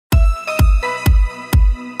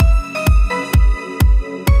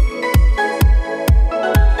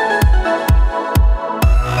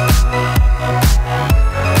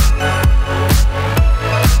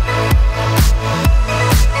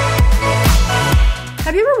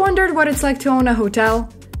wondered what it's like to own a hotel,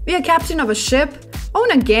 be a captain of a ship, own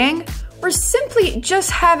a gang, or simply just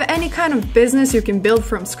have any kind of business you can build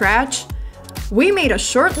from scratch? We made a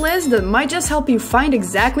short list that might just help you find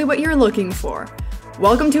exactly what you're looking for.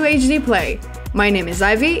 Welcome to HDPLAY. My name is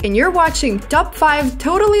Ivy, and you're watching Top 5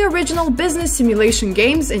 Totally Original Business Simulation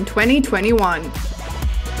Games in 2021.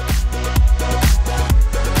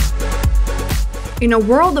 In a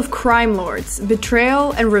world of crime lords,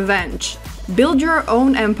 betrayal, and revenge, build your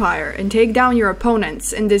own empire and take down your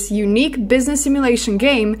opponents in this unique business simulation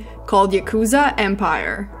game called Yakuza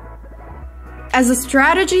Empire. As a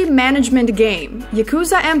strategy management game,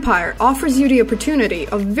 Yakuza Empire offers you the opportunity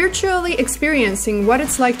of virtually experiencing what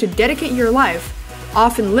it's like to dedicate your life,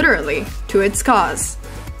 often literally, to its cause.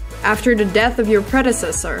 After the death of your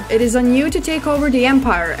predecessor, it is on you to take over the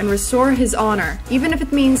empire and restore his honor, even if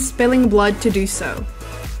it means spilling blood to do so.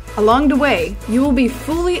 Along the way, you will be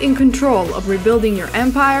fully in control of rebuilding your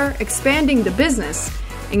empire, expanding the business,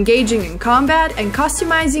 engaging in combat, and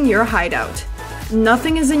customizing your hideout.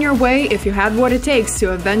 Nothing is in your way if you have what it takes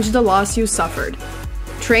to avenge the loss you suffered.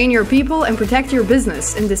 Train your people and protect your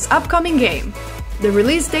business in this upcoming game. The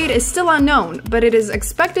release date is still unknown, but it is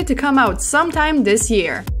expected to come out sometime this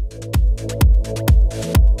year.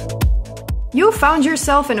 You found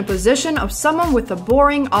yourself in a position of someone with a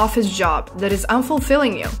boring office job that is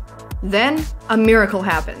unfulfilling you. Then, a miracle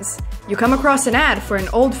happens. You come across an ad for an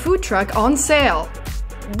old food truck on sale.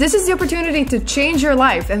 This is the opportunity to change your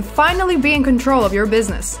life and finally be in control of your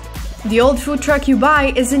business. The old food truck you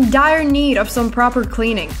buy is in dire need of some proper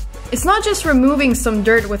cleaning. It's not just removing some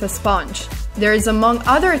dirt with a sponge. There is, among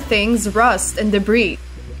other things, rust and debris.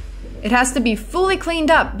 It has to be fully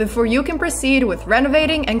cleaned up before you can proceed with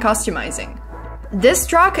renovating and customizing. This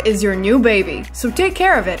truck is your new baby, so take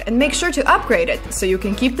care of it and make sure to upgrade it so you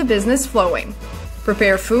can keep the business flowing.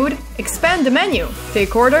 Prepare food, expand the menu,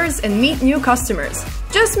 take orders, and meet new customers.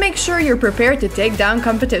 Just make sure you're prepared to take down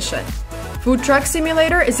competition. Food Truck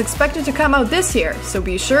Simulator is expected to come out this year, so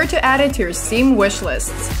be sure to add it to your Steam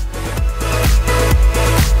wishlists.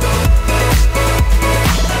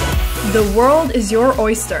 The world is your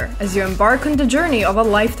oyster as you embark on the journey of a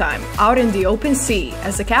lifetime out in the open sea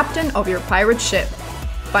as a captain of your pirate ship.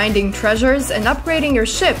 Finding treasures and upgrading your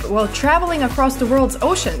ship while traveling across the world's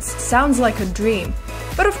oceans sounds like a dream.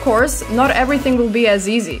 But of course, not everything will be as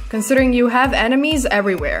easy, considering you have enemies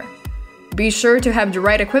everywhere. Be sure to have the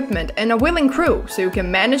right equipment and a willing crew so you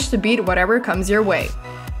can manage to beat whatever comes your way.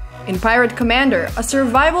 In Pirate Commander, a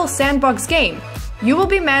survival sandbox game, you will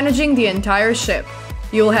be managing the entire ship.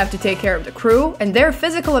 You will have to take care of the crew and their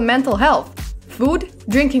physical and mental health, food,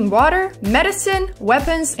 drinking water, medicine,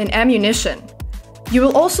 weapons, and ammunition. You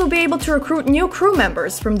will also be able to recruit new crew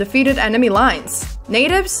members from defeated enemy lines,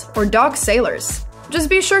 natives, or dock sailors. Just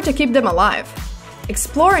be sure to keep them alive.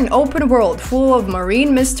 Explore an open world full of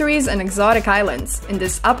marine mysteries and exotic islands in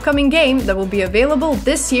this upcoming game that will be available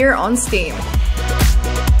this year on Steam.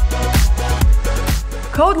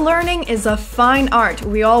 Code learning is a fine art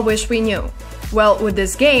we all wish we knew. Well, with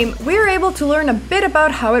this game, we are able to learn a bit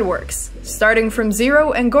about how it works. Starting from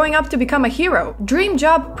zero and going up to become a hero,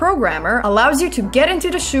 Dreamjob Programmer allows you to get into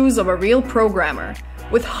the shoes of a real programmer.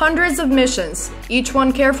 With hundreds of missions, each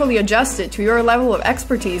one carefully adjusted to your level of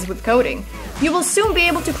expertise with coding, you will soon be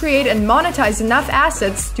able to create and monetize enough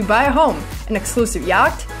assets to buy a home, an exclusive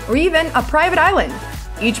yacht, or even a private island.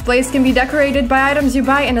 Each place can be decorated by items you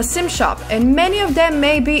buy in a sim shop, and many of them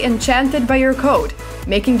may be enchanted by your code,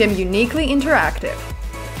 making them uniquely interactive.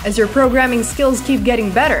 As your programming skills keep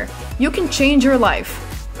getting better, you can change your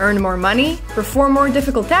life, earn more money, perform more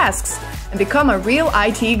difficult tasks, and become a real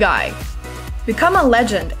IT guy. Become a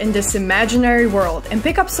legend in this imaginary world and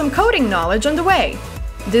pick up some coding knowledge on the way.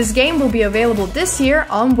 This game will be available this year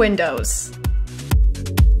on Windows.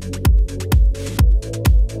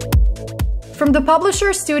 From the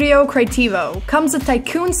publisher studio Creativo comes a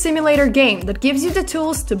tycoon simulator game that gives you the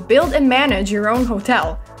tools to build and manage your own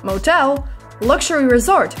hotel, motel, luxury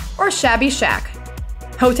resort, or shabby shack.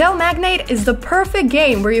 Hotel Magnate is the perfect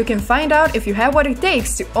game where you can find out if you have what it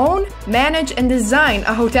takes to own, manage, and design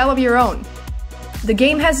a hotel of your own. The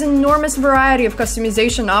game has an enormous variety of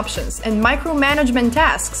customization options and micromanagement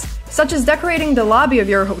tasks, such as decorating the lobby of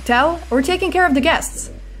your hotel or taking care of the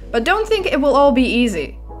guests. But don't think it will all be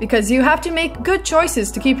easy, because you have to make good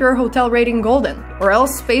choices to keep your hotel rating golden, or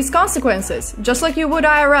else face consequences, just like you would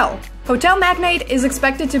IRL. Hotel Magnate is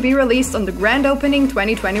expected to be released on the grand opening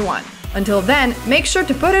 2021. Until then, make sure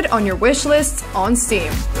to put it on your wish lists on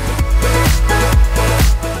Steam.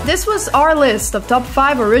 This was our list of top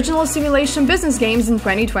 5 original simulation business games in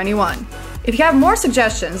 2021. If you have more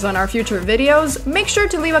suggestions on our future videos, make sure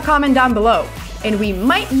to leave a comment down below. and we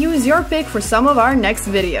might use your pick for some of our next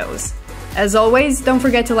videos. As always, don't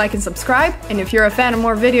forget to like and subscribe, and if you're a fan of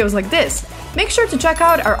more videos like this, make sure to check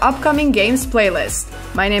out our upcoming games playlist.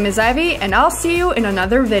 My name is Ivy, and I'll see you in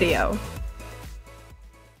another video.